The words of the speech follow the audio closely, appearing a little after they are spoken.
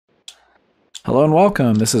Hello and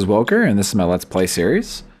welcome. This is Wylker, and this is my Let's Play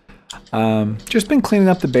series. Just been cleaning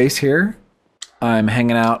up the base here. I'm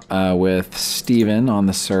hanging out with Steven on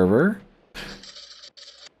the server.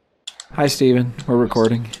 Hi, Steven. We're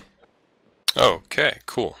recording. Okay,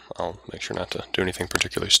 cool. I'll make sure not to do anything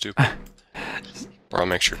particularly stupid. Or I'll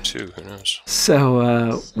make sure to, who knows.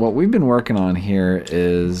 So, what we've been working on here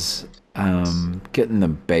is getting the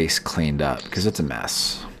base cleaned up, because it's a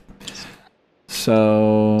mess.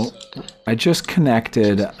 So, I just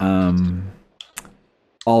connected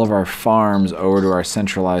all of our farms over to our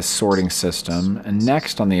centralized sorting system. And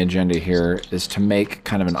next on the agenda here is to make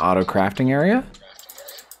kind of an auto crafting area.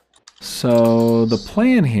 So the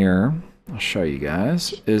plan here, I'll show you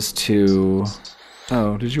guys, is to...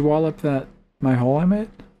 Oh, did you wall up my hole I made?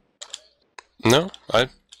 No, I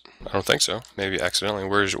don't think so. Maybe accidentally.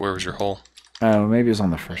 Where was your hole? Oh, maybe it was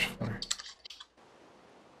on the first floor.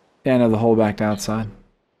 Yeah, no, the hole backed outside.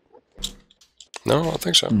 No, I don't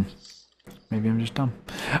think so. Maybe I'm just dumb.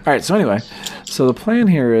 All right, so anyway, so the plan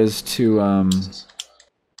here is to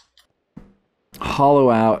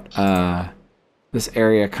hollow out this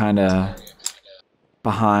area kind of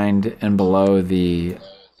behind and below the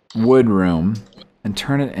wood room and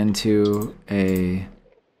turn it into a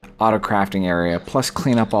auto crafting area, plus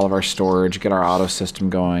clean up all of our storage, get our auto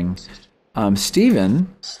system going.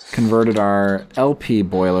 Steven converted our LP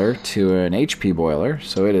boiler to an HP boiler,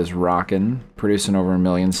 so it is rocking, producing over 1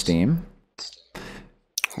 million steam.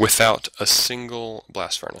 Without a single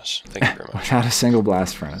blast furnace. Thank you very much. Without a single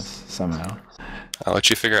blast furnace, somehow. I'll let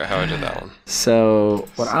you figure out how I did that one. So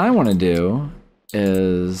what I want to do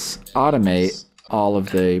is automate all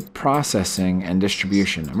of the processing and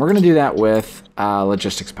distribution. And we're going to do that with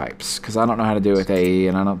logistics pipes, because I don't know how to do it with AE,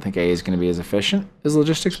 and I don't think AE is going to be as efficient as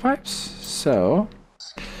logistics pipes. So,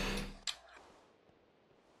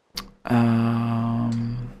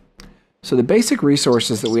 so the basic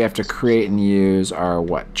resources that we have to create and use are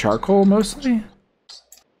what? Charcoal mostly?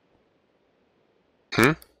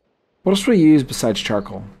 Hmm? What else do we use besides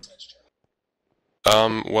charcoal?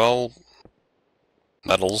 Well,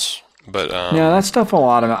 metals, but No, that stuff will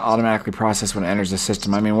automatically process when it enters the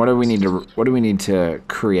system. I mean, what do we need to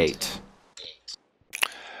create?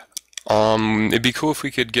 It'd be cool if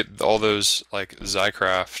we could get all those like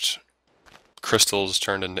Zycraft crystals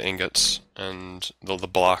turned into ingots and the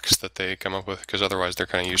blocks that they come up with, because otherwise they're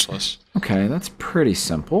kind of useless. Okay, that's pretty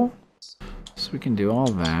simple. So we can do all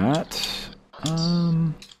that.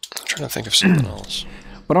 I'm trying to think of something else.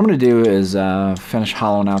 What I'm going to do is finish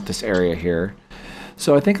hollowing out this area here.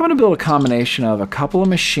 So I think I'm going to build a combination of a couple of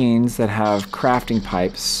machines that have crafting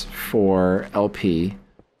pipes for LP,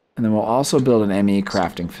 and then we'll also build an ME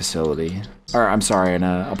crafting facility. Or, I'm sorry, an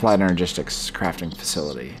applied energistics crafting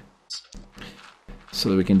facility. So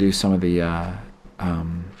that we can do some of the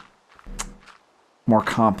more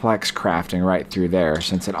complex crafting right through there,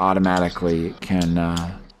 since it automatically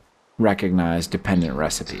can recognize dependent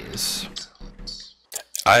recipes.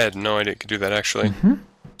 I had no idea it could do that, actually.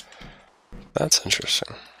 That's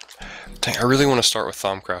interesting. Dang, I really want to start with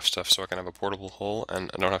Thaumcraft stuff so I can have a portable hole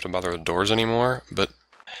and I don't have to bother with doors anymore, but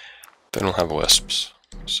they don't have wisps,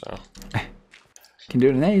 so... Can do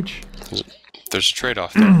it in age. There's a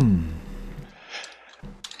trade-off there.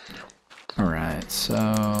 Alright, so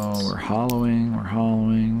we're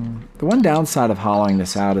hollowing. The one downside of hollowing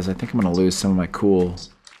this out is I think I'm going to lose some of my cool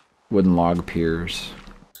wooden log piers.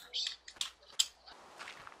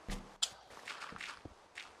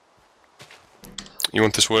 You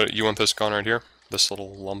want this wood? You want this gone right here? This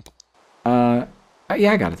little lump? Yeah,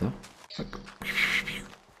 I got it though.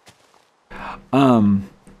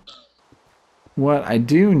 What I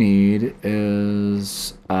do need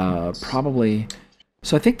is probably...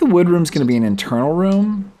 So I think the wood room's going to be an internal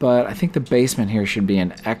room, but I think the basement here should be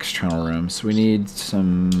an external room. So we need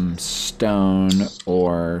some stone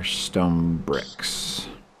or stone bricks.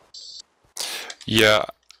 Yeah,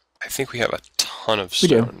 I think we have a ton of stone.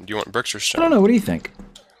 We do. Do you want bricks or stone? I don't know. What do you think?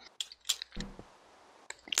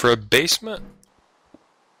 For a basement?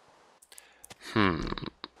 No,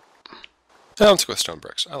 let's go with stone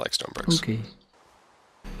bricks. I like stone bricks. Okay.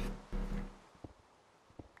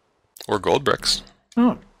 Or gold bricks. I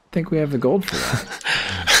don't think we have the gold for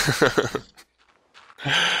that.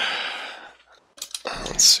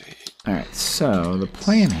 Let's see. Alright, so the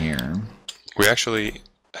plan here... We actually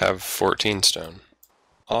have 14 stone.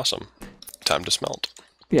 Awesome. Time to smelt.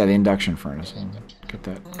 Yeah, the induction furnace. I'll get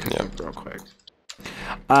that real quick.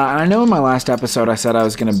 I know in my last episode I said I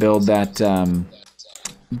was going to build that...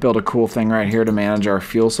 build a cool thing right here to manage our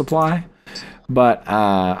fuel supply. But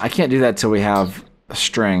I can't do that till we have a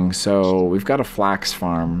string, so we've got a flax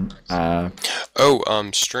farm. Oh,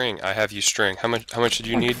 string. I have you string. How much did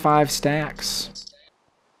you Like need? 5 stacks.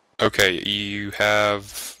 Okay, you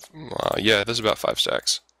have yeah, there's about 5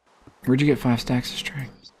 stacks. Where'd you get 5 stacks of string?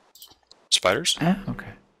 Spiders? Ah,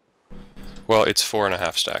 okay. Well, it's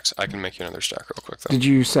 4.5 stacks. I can make you another stack real quick though. Did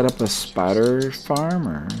you set up a spider farm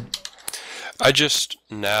or? I just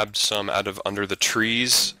nabbed some out of under the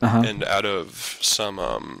trees Uh-huh. and out of some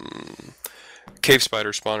cave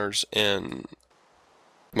spider spawners in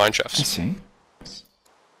mine I shafts. see.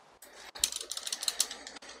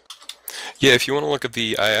 Yeah, if you want to look at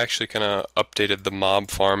I actually kind of updated the mob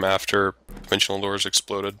farm after dimensional doors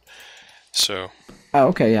exploded. So Oh,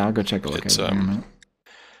 okay. Yeah, I'll go check a look at it's it here in a minute.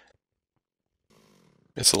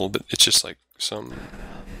 it's a little bit. It's just like some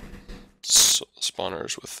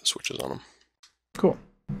spawners with switches on them. Cool.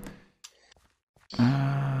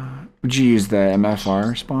 Would you use the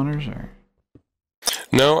MFR spawners or?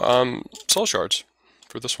 No, soul shards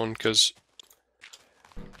for this one because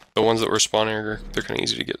the ones that were spawning they're kind of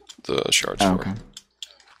easy to get the shards Oh, for. okay.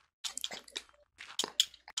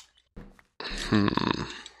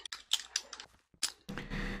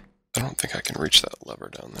 I don't think I can reach that lever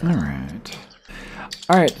down there. All right.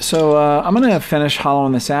 All right. So I'm gonna finish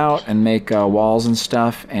hollowing this out and make walls and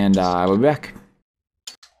stuff, and I will be back.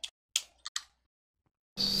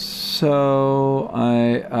 So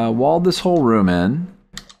I walled this whole room in,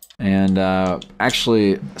 and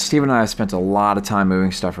actually, Steve and I have spent a lot of time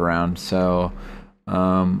moving stuff around. So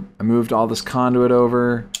I moved all this conduit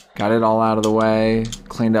over, got it all out of the way,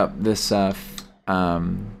 cleaned up this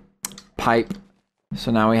pipe. So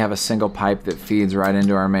now we have a single pipe that feeds right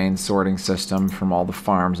into our main sorting system from all the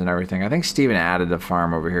farms and everything. I think Steven added a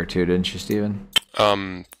farm over here too, didn't you, Steven?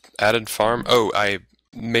 Added farm. Oh, I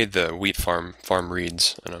made the wheat farm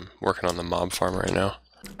reeds, and I'm working on the mob farm right now.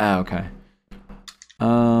 Oh, okay.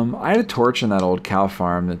 I had a torch in that old cow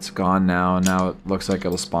farm that's gone now, and now it looks like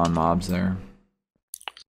it'll spawn mobs there.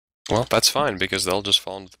 Well, that's fine because they'll just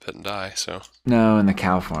fall into the pit and die. So. No, in the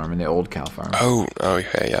cow farm, in the old cow farm. Oh,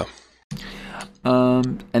 okay, yeah.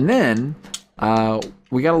 And then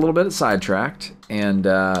we got a little bit sidetracked and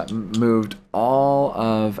moved all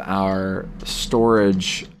of our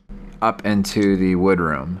storage up into the wood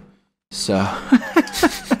room. So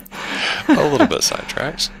a little bit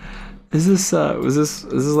sidetracked. Is this is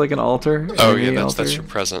this like an altar? Oh yeah, that's your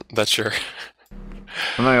present. That's your.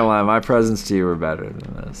 I'm not gonna lie, my presents to you were better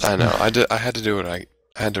than this. I know. I had to do it. I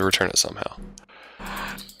had to return it somehow.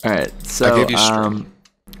 All right, so I gave you string.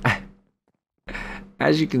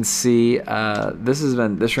 As you can see, this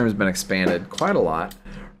room has been expanded quite a lot.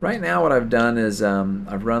 Right now, what I've done is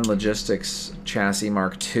I've run logistics chassis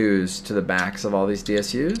Mark IIs to the backs of all these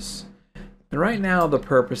DSUs. And right now, the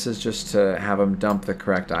purpose is just to have them dump the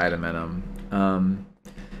correct item in them.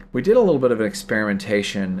 We did a little bit of an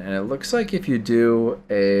experimentation, and it looks like if you do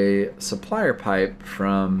a supplier pipe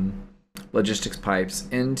from logistics pipes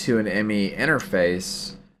into an ME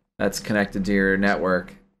interface that's connected to your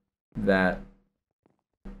network, that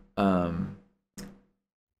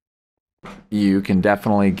you can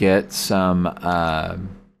definitely get some I'm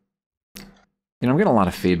getting a lot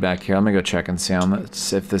of feedback here. Let me go check and see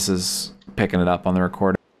if this is picking it up on the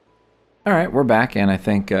recording. All right, we're back, and I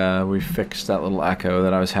think we fixed that little echo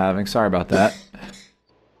that I was having. Sorry about that.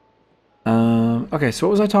 Okay, so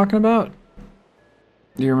what was I talking about?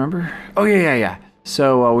 Do you remember? Oh, yeah.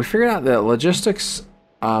 So we figured out that logistics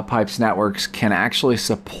pipes networks can actually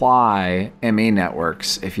supply ME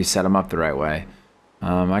networks if you set them up the right way.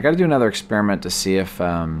 I got to do another experiment to see if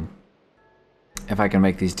I can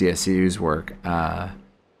make these DSUs work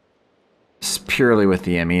purely with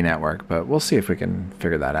the ME network, but we'll see if we can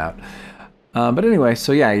figure that out. But anyway,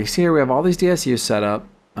 so yeah, you see here we have all these DSUs set up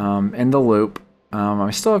in the loop.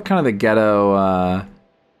 I still have kind of the ghetto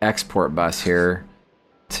export bus here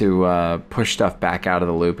to push stuff back out of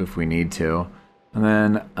the loop if we need to. And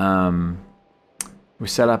then we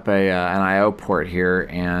set up an I/O port here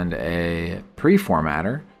and a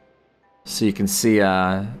pre-formatter. So you can see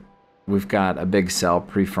we've got a big cell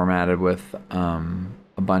pre-formatted with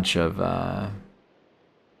a bunch of, I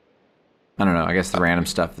don't know, I guess the random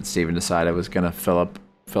stuff that Steven decided was going to fill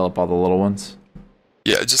up all the little ones.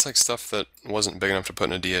 Yeah, just like stuff that wasn't big enough to put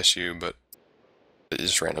in a DSU, but it's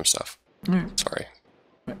just random stuff. Sorry.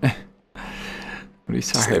 What are you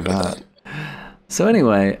sorry about? So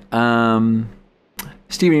anyway,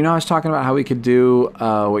 Steven, you know I was talking about how we could do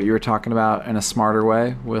what you were talking about in a smarter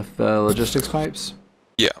way with logistics pipes?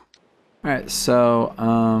 Yeah. All right, so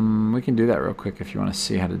we can do that real quick if you want to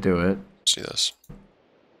see how to do it. See this.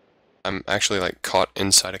 I'm actually like caught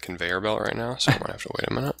inside a conveyor belt right now, so I might have to wait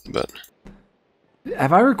a minute, but...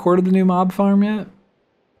 Have I recorded the new mob farm yet?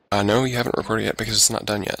 No, you haven't recorded yet because it's not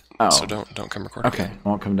done yet. Oh. So don't come record Okay, again. I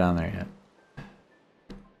won't come down there yet.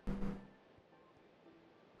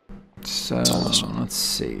 So, on this one. let's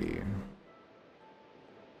see.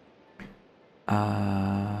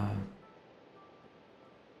 I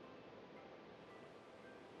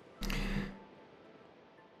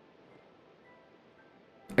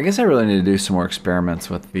guess I really need to do some more experiments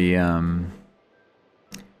with the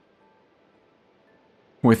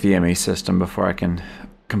ME system before I can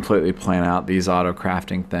completely plan out these auto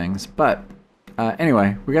crafting things. But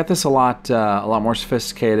anyway, we got this a lot more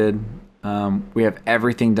sophisticated. We have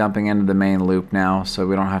everything dumping into the main loop now, so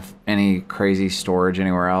we don't have any crazy storage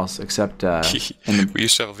anywhere else except we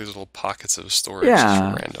used to have all these little pockets of storage for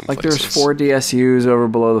random like places. there's 4 DSUs over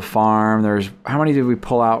below the farm. There's how many did we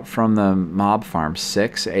pull out from the mob farm?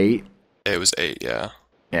 6, 8? It was 8, yeah.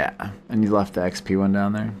 Yeah, and you left the XP one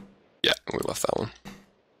down there. Yeah, we left that one.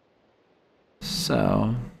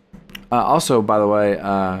 So, also by the way,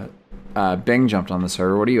 Bing jumped on the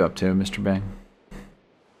server. What are you up to, Mr. Bing?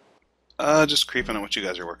 Just creeping on what you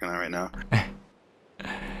guys are working on right now.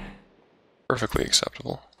 Perfectly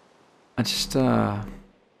acceptable. I just, I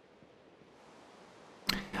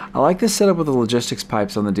like this setup with the logistics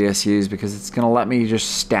pipes on the DSUs because it's going to let me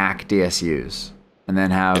just stack DSUs and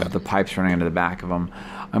then have the pipes running into the back of them.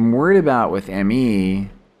 I'm worried about with ME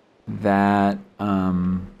that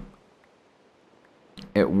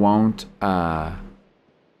it won't, I'll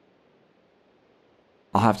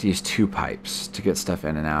have to use 2 pipes to get stuff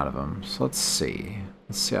in and out of them. So let's see.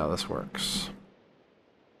 Let's see how this works.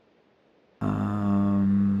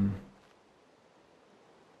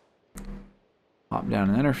 Plop down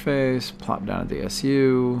an interface, plop down a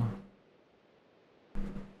DSU.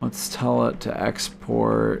 Let's tell it to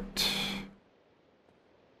export.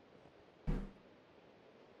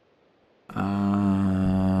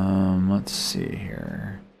 Let's see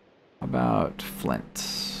here. How about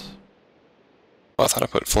Flint? Oh, I thought I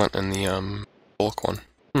put Flint in the bulk one.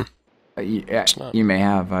 Yeah, you may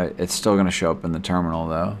have. It's still going to show up in the terminal,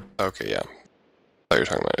 though. Okay, yeah. I thought you were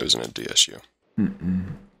talking about it was in a DSU.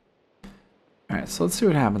 Alright, so let's see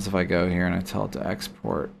what happens if I go here and I tell it to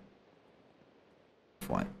export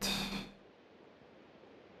Flint.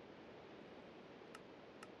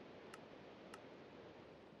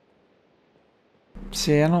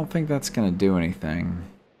 See, I don't think that's going to do anything.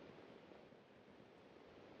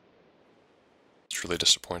 It's really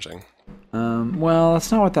disappointing. Well, that's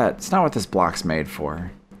not what this block's made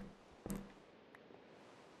for.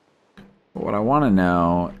 But what I want to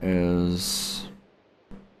know is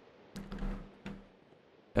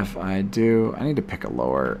if I need to pick a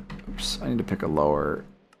lower, I need to pick a lower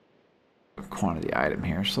quantity item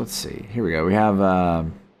here. So let's see. Here we go. We have,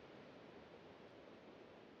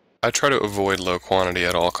 I try to avoid low quantity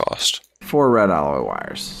at all cost. 4 red alloy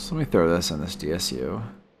wires. So let me throw this in this DSU.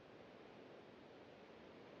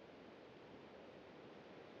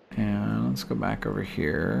 And let's go back over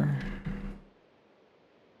here.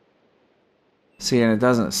 See, and it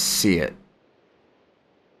doesn't see it.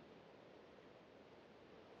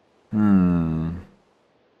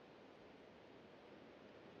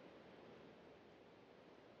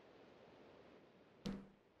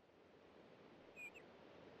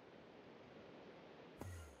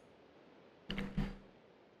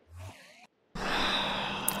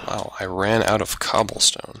 Wow, I ran out of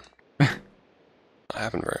cobblestone. That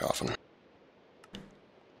happened very often.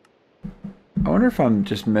 I wonder if I'm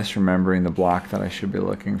just misremembering the block that I should be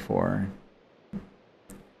looking for.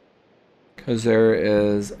 Because there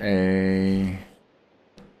is a...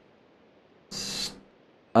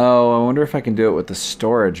 Oh, I wonder if I can do it with the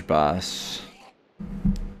storage bus.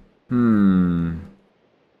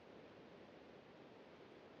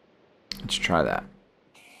 Let's try that.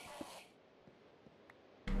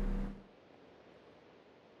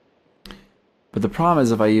 But the problem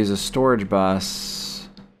is if I use a storage bus,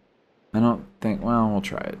 I don't think, well, we'll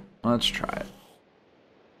try it. Let's try it.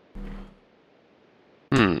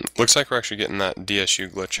 Looks like we're actually getting that DSU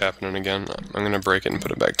glitch happening again. I'm going to break it and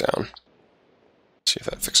put it back down. See if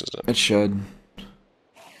that fixes it. It should.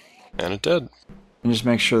 And it did. And just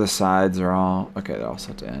make sure the sides are all, okay, they're all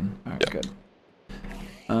set to end. Alright, good.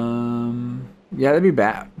 Yeah, that'd be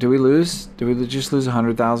bad. Did we just lose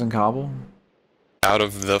 100,000 cobble? Out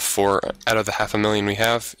of the 500,000 we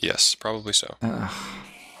have, yes, probably so.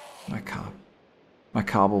 My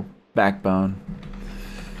cobble backbone.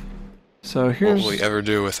 So here's... What will we ever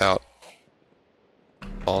do without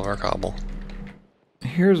all of our cobble?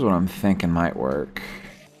 Here's what I'm thinking might work.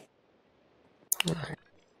 Alright.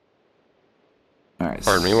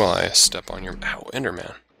 Pardon me while I step on your... Ow,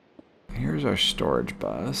 Enderman. Here's our storage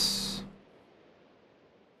bus.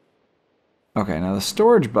 Okay, now the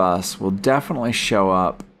storage bus will definitely show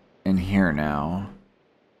up in here now.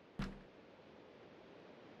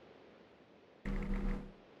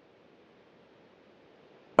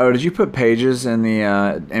 Oh, did you put pages in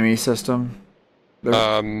the ME system?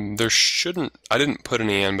 There shouldn't. I didn't put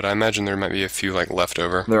any in, but I imagine there might be a few like left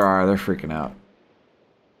over. There are. They're freaking out.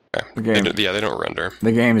 Okay. The game, Yeah, they don't render.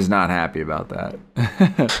 The game is not happy about that.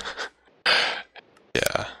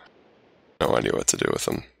 Yeah. No idea what to do with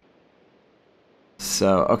them.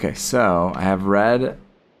 So, okay, so I have red.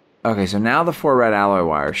 Okay, so now the 4 red alloy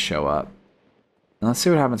wires show up. And let's see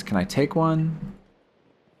what happens. Can I take one?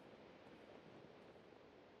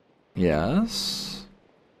 Yes.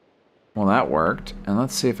 Well, that worked. And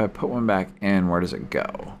let's see if I put one back in, where does it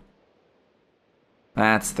go?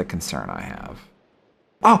 That's the concern I have.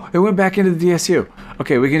 Oh, it went back into the DSU.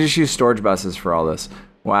 Okay, we can just use storage buses for all this.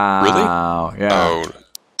 Wow. Really? Yeah. Oh,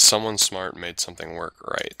 someone smart made something work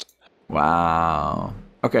right. Wow.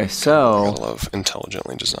 Okay, so I love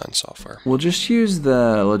intelligently designed software. we'll just use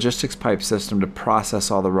the logistics pipe system to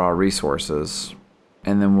process all the raw resources,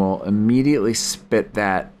 and then we'll immediately spit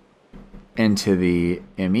that into the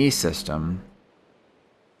ME system,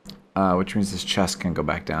 which means this chest can go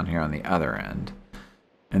back down here on the other end.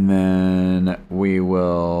 And then we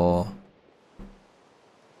will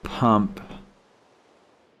pump.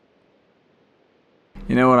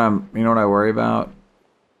 You know what I worry about?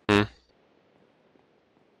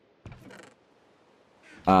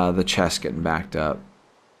 The chest getting backed up.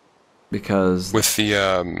 Because With the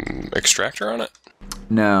extractor on it?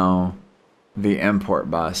 no, the import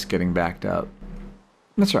bus getting backed up.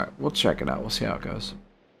 That's right. We'll check it out. We'll see how it goes.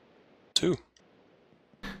 2.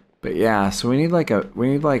 But yeah, so we need to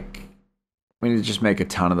just make a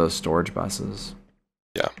ton of those storage buses.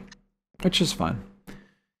 Yeah. Which is fine.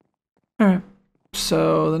 Alright.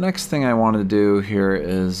 So the next thing I want to do here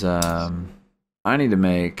is I need to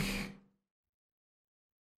make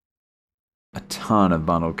a ton of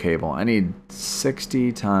bundled cable. I need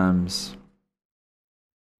 60 times.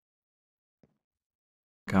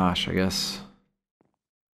 Gosh, I guess.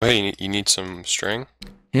 Hey, you need some string?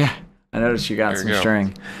 Yeah, I noticed you got There some you go.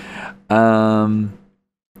 string.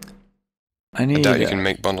 I need. I doubt you can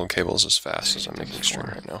make bundled cables as fast as I'm making string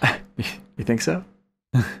right now. You think so?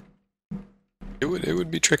 It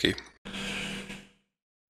would be tricky.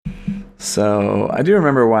 So I do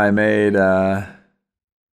remember why I made.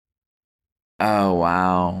 Oh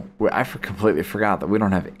wow! I completely forgot that we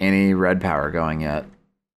don't have any red power going yet.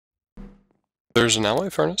 There's an alloy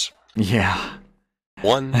furnace. Yeah.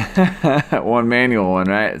 One. One manual one,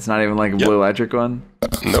 right? It's not even like a Yep. blue electric one.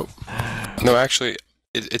 Nope. No, actually,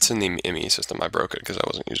 it's in the ME system. I broke it because I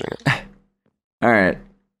wasn't using it. All right.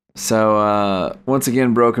 So once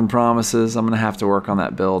again, broken promises. I'm gonna have to work on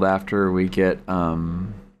that build after we get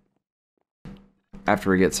some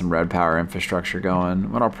red power infrastructure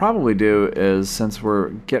going. What I'll probably do is, since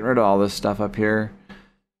we're getting rid of all this stuff up here,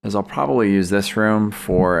 is I'll probably use this room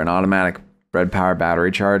for an automatic red power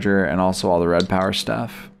battery charger and also all the red power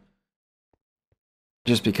stuff.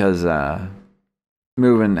 Just because having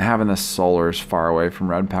the solars far away from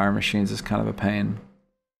red power machines is kind of a pain.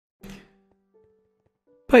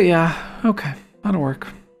 But yeah, okay, that'll work.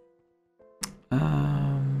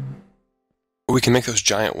 We can make those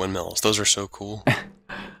giant windmills. Those are so cool.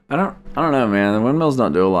 I don't know, man. The windmills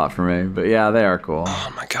don't do a lot for me, but yeah, they are cool.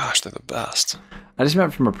 Oh my gosh, they're the best. I just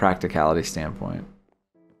meant from a practicality standpoint.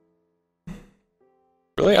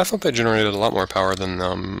 Really? I thought they generated a lot more power than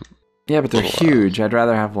Yeah, but they're little, huge. I'd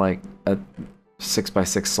rather have like a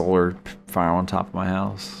 6x6 solar farm on top of my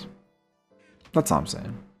house. That's all I'm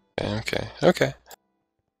saying. Okay.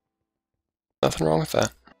 Nothing wrong with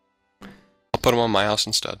that. I'll put them on my house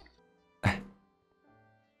instead. Do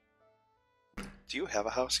you have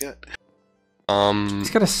a house yet?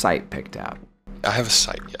 He's got a site picked out. I have a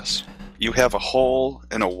site, yes. You have a hole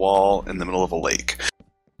in a wall in the middle of a lake.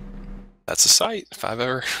 That's a site, if I've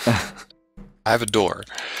ever... I have a door.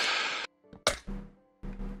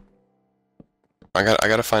 I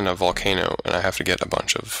gotta find a volcano, and I have to get a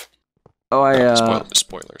bunch of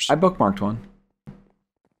spoilers. I bookmarked one.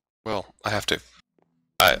 Well, I have to...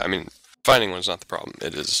 I mean, finding one's not the problem.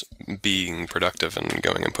 It is being productive and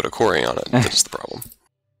going and put a quarry on it that's the problem.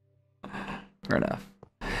 Fair enough.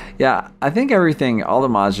 Yeah, I think all the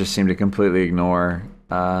mods just seem to completely ignore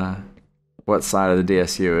what side of the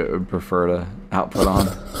DSU it would prefer to output on,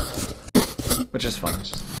 which is fun.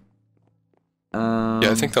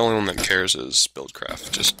 Yeah, I think the only one that cares is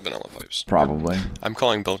Buildcraft, just vanilla pipes. Probably. I'm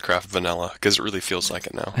calling Buildcraft vanilla because it really feels like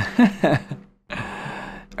it now.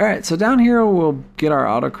 All right, so down here we'll get our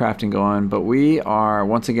auto crafting going, but we are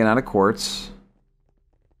once again out of quartz.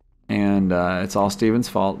 And it's all Steven's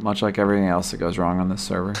fault, much like everything else that goes wrong on this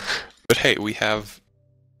server. But hey, we have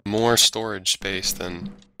more storage space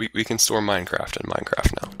than... We can store Minecraft in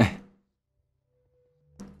Minecraft now.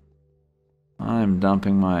 I'm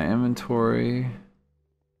dumping my inventory.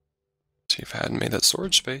 See, if I hadn't made that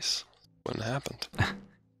storage space, it wouldn't have happened.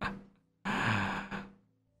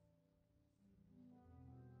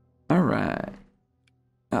 Alright.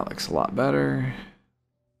 That looks a lot better.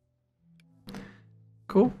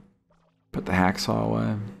 Cool. Put the hacksaw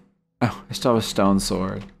away. Oh, I still have a stone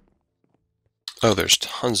sword. Oh, there's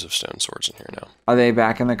tons of stone swords in here now. Are they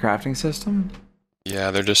back in the crafting system? Yeah,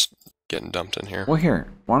 they're just getting dumped in here. Well, here.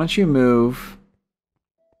 Why don't you move?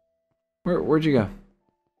 Where'd you go?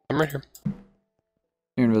 I'm right here.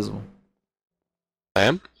 You're invisible. I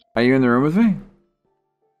am? Are you in the room with me?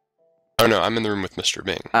 Oh no, I'm in the room with Mr.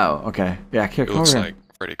 Bing. Oh, okay. Yeah, here, It come looks over like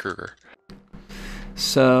Freddy Krueger.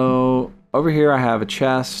 So over here I have a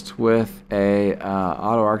chest with a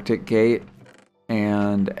auto arctic gate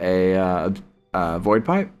and a void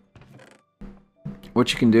pipe.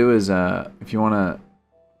 What you can do is if you want to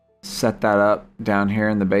set that up down here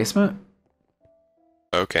in the basement,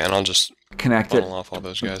 Okay, and I'll just connect it. funnel off all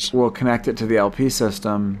those guys. We'll connect it to the LP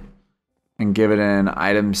system and give it an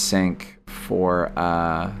item sync for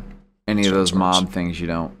any of those mob things you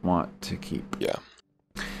don't want to keep. Yeah.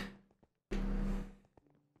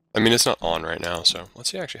 I mean, it's not on right now, so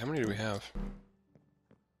let's see actually, how many do we have?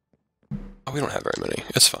 Oh, we don't have very many.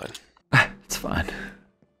 It's fine. It's fine.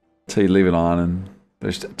 So you leave it on and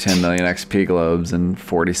there's 10 million XP globes and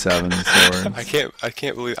 47 swords. I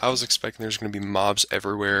can't believe I was expecting there's going to be mobs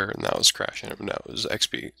everywhere and that was crashing. But no, it was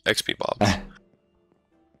XP mobs.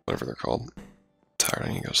 Whatever they're called. Tired,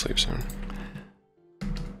 I need to go sleep soon.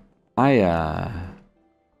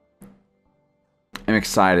 I'm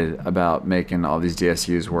excited about making all these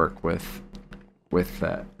DSUs work with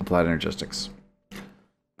Applied Energistics.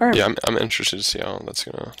 All right. Yeah, I'm interested to see how that's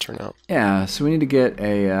gonna turn out. Yeah, so we need to get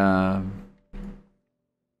a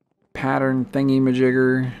pattern thingy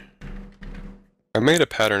majigger. I made a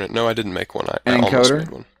pattern. No, I didn't make one. I An almost encoder? made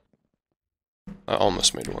one. I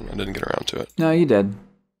almost made one. I didn't get around to it. No, you did.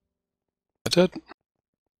 I did.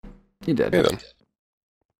 You did. Okay then.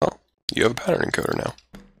 Well, you have a pattern encoder now.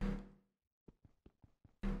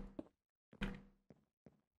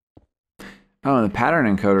 Oh, and the pattern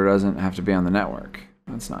encoder doesn't have to be on the network.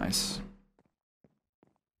 That's nice.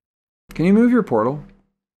 Can you move your portal?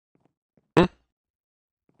 Hmm?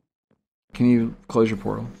 Can you close your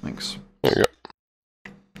portal? Thanks. There you go.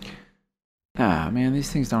 Ah, man,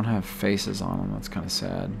 these things don't have faces on them. That's kind of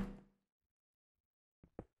sad.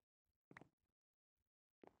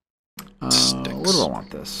 Where do I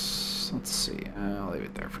want this? Let's see. I'll leave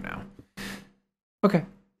it there for now. Okay.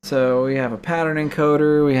 So we have a pattern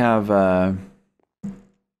encoder. We have...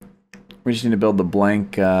 we just need to build the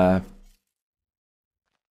blank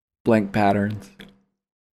patterns.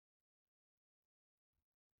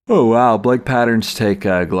 Oh wow, blank patterns take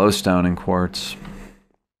glowstone and quartz.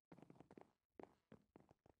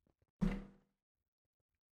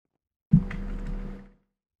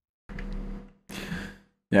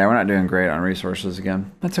 Yeah, we're not doing great on resources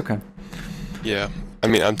again. That's okay. Yeah, I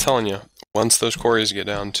mean, I'm telling you, once those quarries get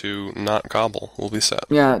down to not cobble, we'll be set.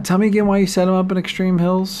 Yeah, tell me again why you set them up in extreme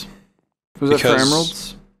hills. Was it for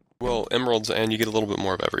emeralds? Well, emeralds, and you get a little bit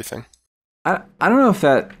more of everything. I don't know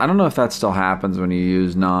if that still happens when you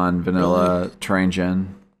use non-vanilla terrain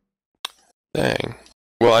gen. Dang.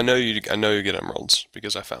 Well, I know you get emeralds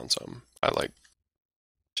because I found some. It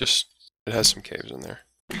has some caves in there.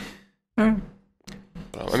 Alright.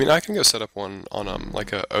 I mean, I can go set up one on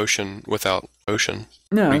like a ocean without ocean.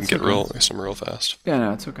 No, we can get some real fast. Yeah,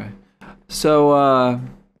 no, it's okay. So,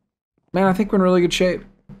 man, I think we're in really good shape.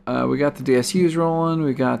 We got the DSUs rolling.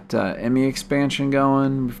 We got ME expansion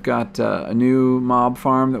going. We've got a new mob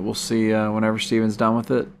farm that we'll see whenever Steven's done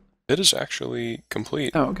with it. It is actually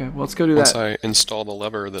complete. Oh, okay. Well, let's go do Once that. I install the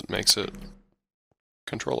lever that makes it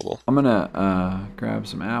controllable. I'm gonna grab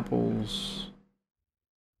some apples.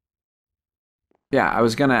 Yeah, I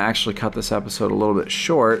was gonna actually cut this episode a little bit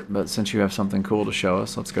short, but since you have something cool to show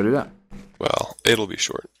us, let's go do that. Well, it'll be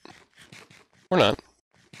short. Or not.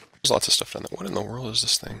 There's lots of stuff down there. What in the world is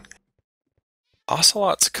this thing?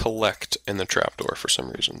 Ocelots collect in the trapdoor for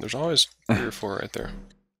some reason. There's always 3 or 4 right there.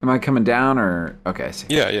 Am I coming down or... Okay, I see.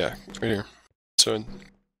 Yeah, right here. So...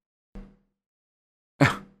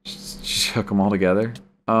 Just hook them all together?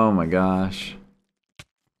 Oh my gosh.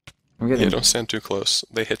 I'm getting... Yeah, don't stand too close.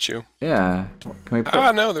 They hit you. Yeah. Can we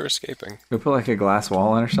put... No, they're escaping. Can we put like a glass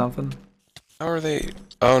wall in or something? How are they...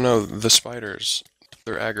 Oh no, the spiders.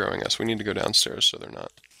 They're aggroing us. We need to go downstairs so they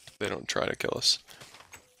don't try to kill us.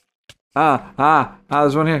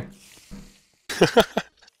 There's one here.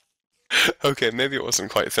 Okay, maybe it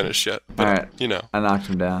wasn't quite finished yet, but Alright. you know, I knocked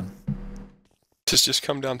him down. just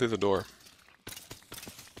come down through the door.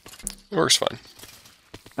 It works fine.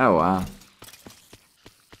 Oh, wow.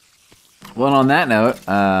 Well, on that note,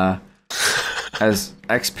 as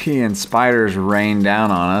XP and spiders rain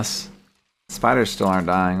down on us, spiders still aren't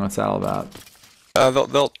dying. What's that all about?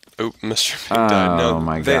 They'll. Oh, Mr. Bing died. No,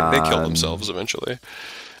 my they God. kill themselves eventually.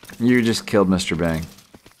 You just killed Mr. Bing.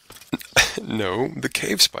 No, the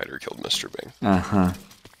cave spider killed Mr. Bing. Uh-huh.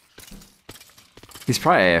 He's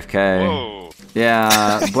probably AFK. Whoa.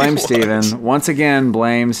 Yeah, blame He Steven. was. Once again,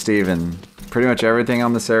 blame Steven. Pretty much everything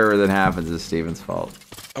on the server that happens is Steven's fault.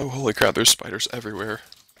 Oh, holy crap, there's spiders everywhere.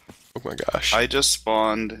 Oh my gosh. I just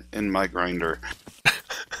spawned in my grinder.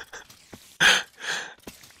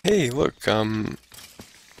 Hey, look,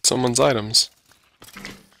 someone's items.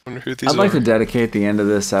 Wonder who these I'd like are. to dedicate the end of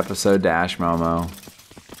this episode to Ash Momo,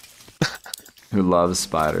 who loves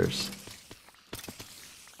spiders.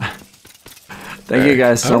 Thank you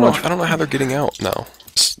guys so much. I don't know how they're getting out now.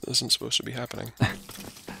 This isn't supposed to be happening.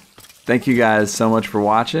 Thank you guys so much for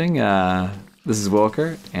watching. This is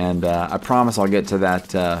Wylker, and I promise I'll get to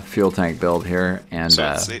that fuel tank build here. And So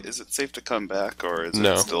is it safe to come back, or is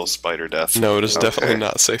No. it still spider death? No, it is definitely Okay.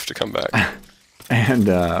 not safe to come back. and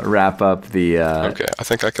wrap up the Okay, I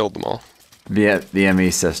think I killed them all. the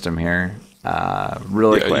ME system here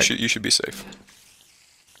really Yeah, quick. you should be safe.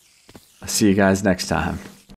 See you guys next time.